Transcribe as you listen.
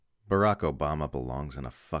Barack Obama belongs in a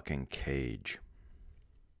fucking cage.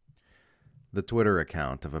 The Twitter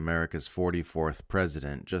account of America's 44th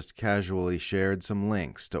president just casually shared some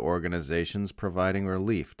links to organizations providing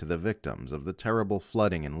relief to the victims of the terrible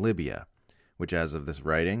flooding in Libya, which as of this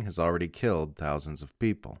writing has already killed thousands of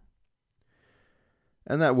people.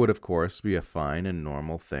 And that would, of course, be a fine and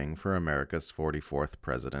normal thing for America's 44th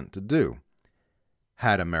president to do,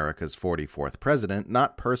 had America's 44th president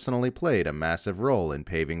not personally played a massive role in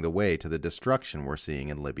paving the way to the destruction we're seeing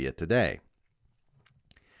in Libya today.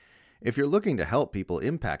 If you're looking to help people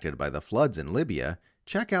impacted by the floods in Libya,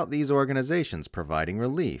 check out these organizations providing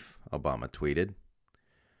relief, Obama tweeted.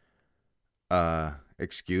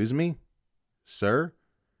 Excuse me? Sir?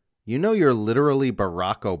 You know you're literally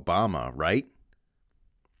Barack Obama, right?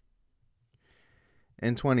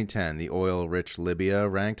 In 2010, the oil-rich Libya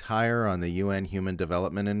ranked higher on the UN Human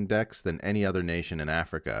Development Index than any other nation in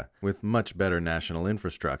Africa, with much better national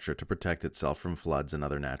infrastructure to protect itself from floods and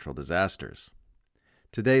other natural disasters.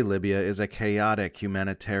 Today, Libya is a chaotic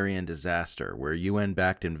humanitarian disaster where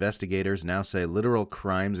UN-backed investigators now say literal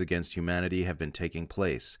crimes against humanity have been taking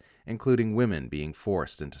place, including women being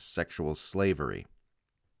forced into sexual slavery.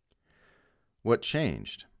 What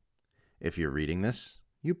changed? If you're reading this,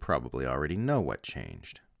 you probably already know what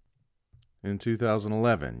changed. In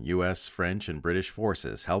 2011, U.S., French, and British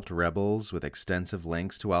forces helped rebels with extensive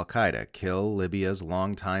links to al-Qaeda kill Libya's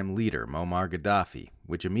longtime leader, Muammar Gaddafi,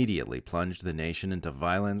 which immediately plunged the nation into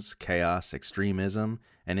violence, chaos, extremism,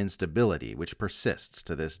 and instability which persists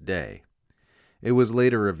to this day. It was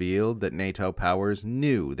later revealed that NATO powers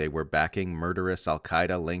knew they were backing murderous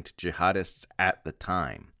al-Qaeda-linked jihadists at the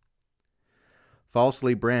time.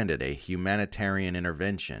 Falsely branded a humanitarian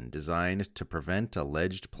intervention designed to prevent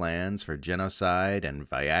alleged plans for genocide and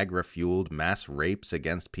Viagra-fueled mass rapes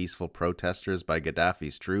against peaceful protesters by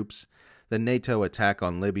Gaddafi's troops, the NATO attack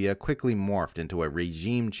on Libya quickly morphed into a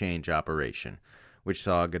regime change operation, which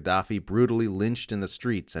saw Gaddafi brutally lynched in the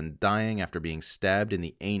streets and dying after being stabbed in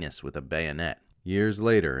the anus with a bayonet. Years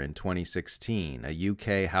later, in 2016, a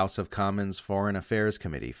UK House of Commons Foreign Affairs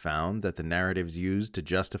Committee found that the narratives used to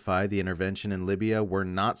justify the intervention in Libya were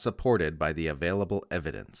not supported by the available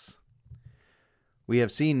evidence. We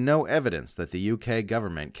have seen no evidence that the UK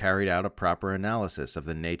government carried out a proper analysis of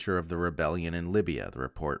the nature of the rebellion in Libya, the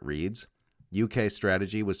report reads. UK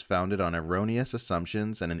strategy was founded on erroneous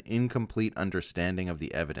assumptions and an incomplete understanding of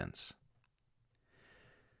the evidence.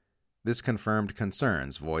 This confirmed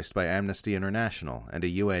concerns voiced by Amnesty International and a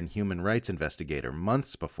UN human rights investigator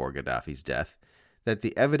months before Gaddafi's death that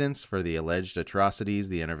the evidence for the alleged atrocities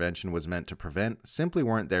the intervention was meant to prevent simply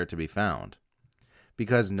weren't there to be found.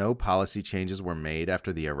 Because no policy changes were made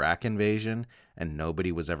after the Iraq invasion and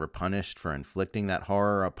nobody was ever punished for inflicting that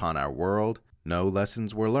horror upon our world, no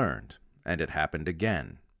lessons were learned, and it happened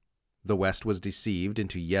again. The West was deceived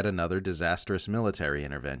into yet another disastrous military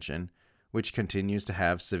intervention, which continues to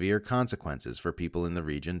have severe consequences for people in the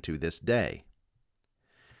region to this day.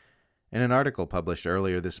 In an article published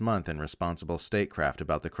earlier this month in Responsible Statecraft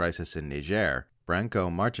about the crisis in Niger, Branko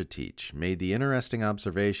Marcetic made the interesting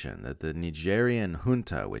observation that the Nigerian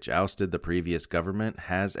junta, which ousted the previous government,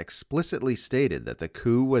 has explicitly stated that the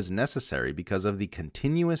coup was necessary because of the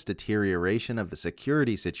continuous deterioration of the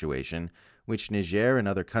security situation which Niger and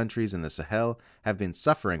other countries in the Sahel have been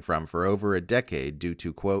suffering from for over a decade due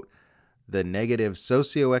to, quote, the negative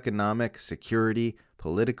socioeconomic, security,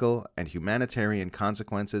 political, and humanitarian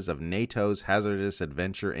consequences of NATO's hazardous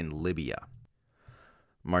adventure in Libya.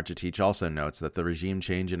 Marcetic also notes that the regime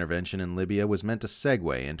change intervention in Libya was meant to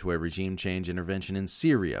segue into a regime change intervention in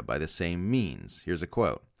Syria by the same means. Here's a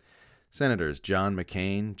quote. Senators John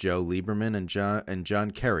McCain, Joe Lieberman, and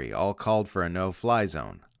John Kerry all called for a no-fly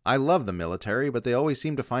zone. I love the military, but they always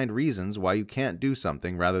seem to find reasons why you can't do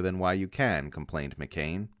something rather than why you can, complained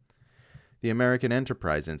McCain. The American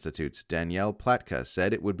Enterprise Institute's Danielle Platka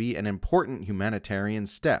said it would be an important humanitarian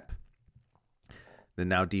step. The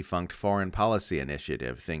now-defunct Foreign Policy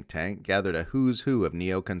Initiative think tank gathered a who's who of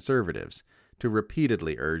neoconservatives to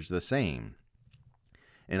repeatedly urge the same.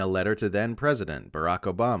 In a letter to then-President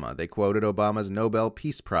Barack Obama, they quoted Obama's Nobel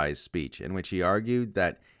Peace Prize speech in which he argued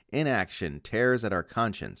that inaction tears at our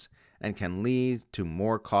conscience and can lead to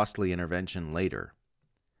more costly intervention later.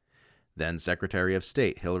 Then Secretary of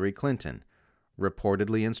State Hillary Clinton,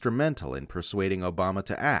 reportedly instrumental in persuading Obama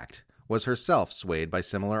to act, was herself swayed by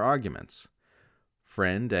similar arguments.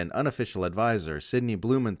 Friend and unofficial advisor Sidney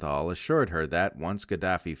Blumenthal assured her that, once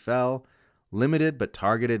Gaddafi fell, limited but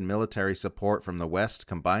targeted military support from the West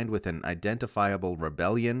combined with an identifiable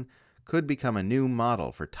rebellion could become a new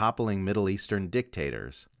model for toppling Middle Eastern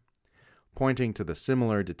dictators. Pointing to the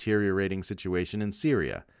similar deteriorating situation in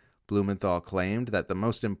Syria, Blumenthal claimed that the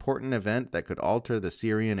most important event that could alter the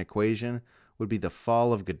Syrian equation would be the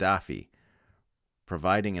fall of Gaddafi,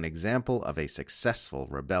 providing an example of a successful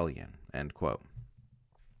rebellion, end quote.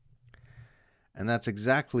 And that's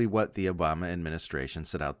exactly what the Obama administration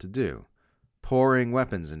set out to do, pouring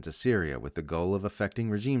weapons into Syria with the goal of effecting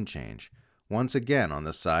regime change, once again on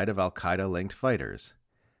the side of al-Qaeda-linked fighters.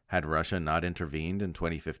 Had Russia not intervened in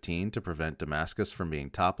 2015 to prevent Damascus from being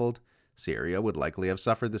toppled, Syria would likely have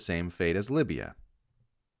suffered the same fate as Libya.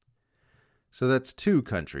 So that's two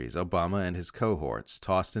countries Obama and his cohorts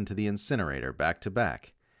tossed into the incinerator back to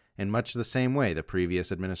back, in much the same way the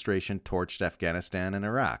previous administration torched Afghanistan and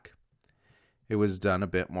Iraq. It was done a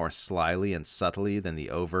bit more slyly and subtly than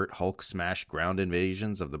the overt Hulk-smash ground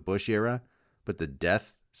invasions of the Bush era, but the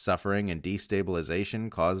death, suffering, and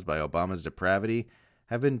destabilization caused by Obama's depravity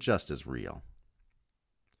have been just as real.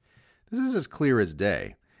 This is as clear as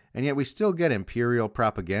day, and yet we still get imperial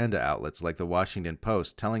propaganda outlets like the Washington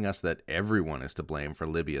Post telling us that everyone is to blame for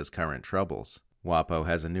Libya's current troubles. WAPO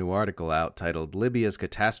has a new article out titled "Libya's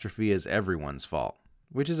Catastrophe is Everyone's Fault,"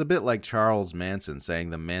 which is a bit like Charles Manson saying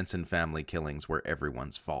the Manson family killings were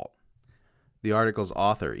everyone's fault. The article's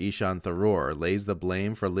author, Ishan Tharoor, lays the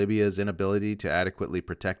blame for Libya's inability to adequately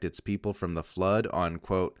protect its people from the flood on,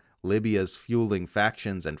 quote, Libya's fueling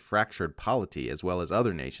factions and fractured polity as well as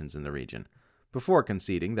other nations in the region, before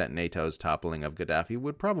conceding that NATO's toppling of Gaddafi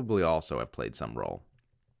would probably also have played some role.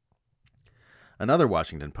 Another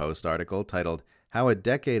Washington Post article titled "How a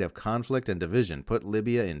Decade of Conflict and Division Put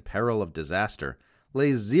Libya in Peril of Disaster"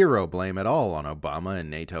 lays zero blame at all on Obama and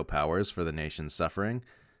NATO powers for the nation's suffering,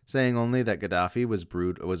 saying only that Gaddafi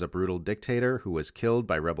was a brutal dictator who was killed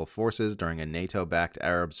by rebel forces during a NATO-backed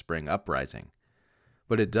Arab Spring uprising.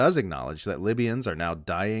 But it does acknowledge that Libyans are now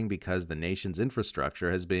dying because the nation's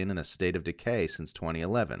infrastructure has been in a state of decay since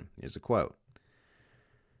 2011. Here's a quote.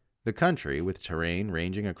 The country, with terrain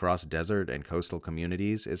ranging across desert and coastal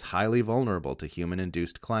communities, is highly vulnerable to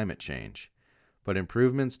human-induced climate change. But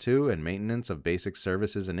improvements to and maintenance of basic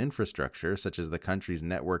services and infrastructure, such as the country's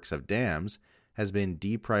networks of dams, has been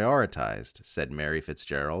deprioritized, said Mary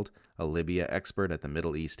Fitzgerald, a Libya expert at the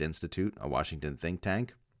Middle East Institute, a Washington think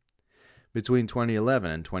tank. Between 2011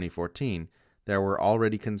 and 2014, there were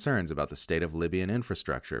already concerns about the state of Libyan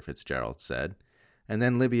infrastructure, Fitzgerald said, and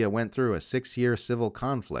then Libya went through a 6-year civil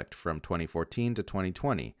conflict from 2014 to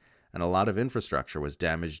 2020, and a lot of infrastructure was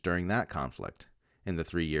damaged during that conflict. In the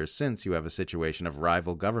 3 years since, you have a situation of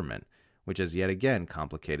rival government, which has yet again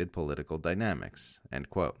complicated political dynamics, end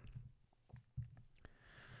quote.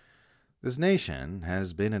 This nation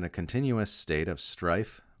has been in a continuous state of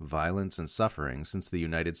strife, violence, and suffering since the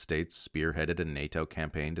United States spearheaded a NATO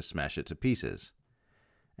campaign to smash it to pieces.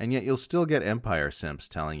 And yet you'll still get empire simps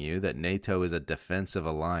telling you that NATO is a defensive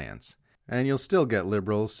alliance, and you'll still get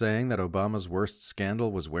liberals saying that Obama's worst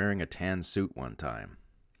scandal was wearing a tan suit one time.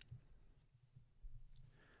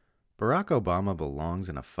 Barack Obama belongs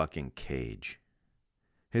in a fucking cage.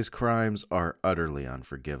 His crimes are utterly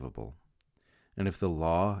unforgivable. And if the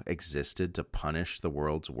law existed to punish the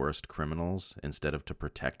world's worst criminals instead of to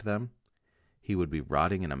protect them, he would be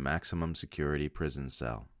rotting in a maximum security prison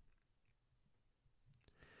cell.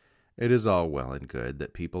 It is all well and good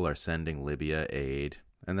that people are sending Libya aid,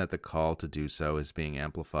 and that the call to do so is being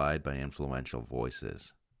amplified by influential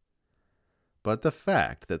voices. But the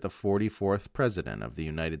fact that the 44th President of the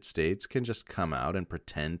United States can just come out and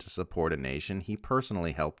pretend to support a nation he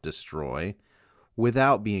personally helped destroy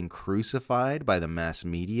without being crucified by the mass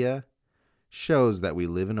media shows that we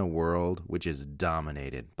live in a world which is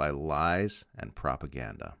dominated by lies and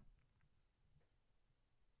propaganda.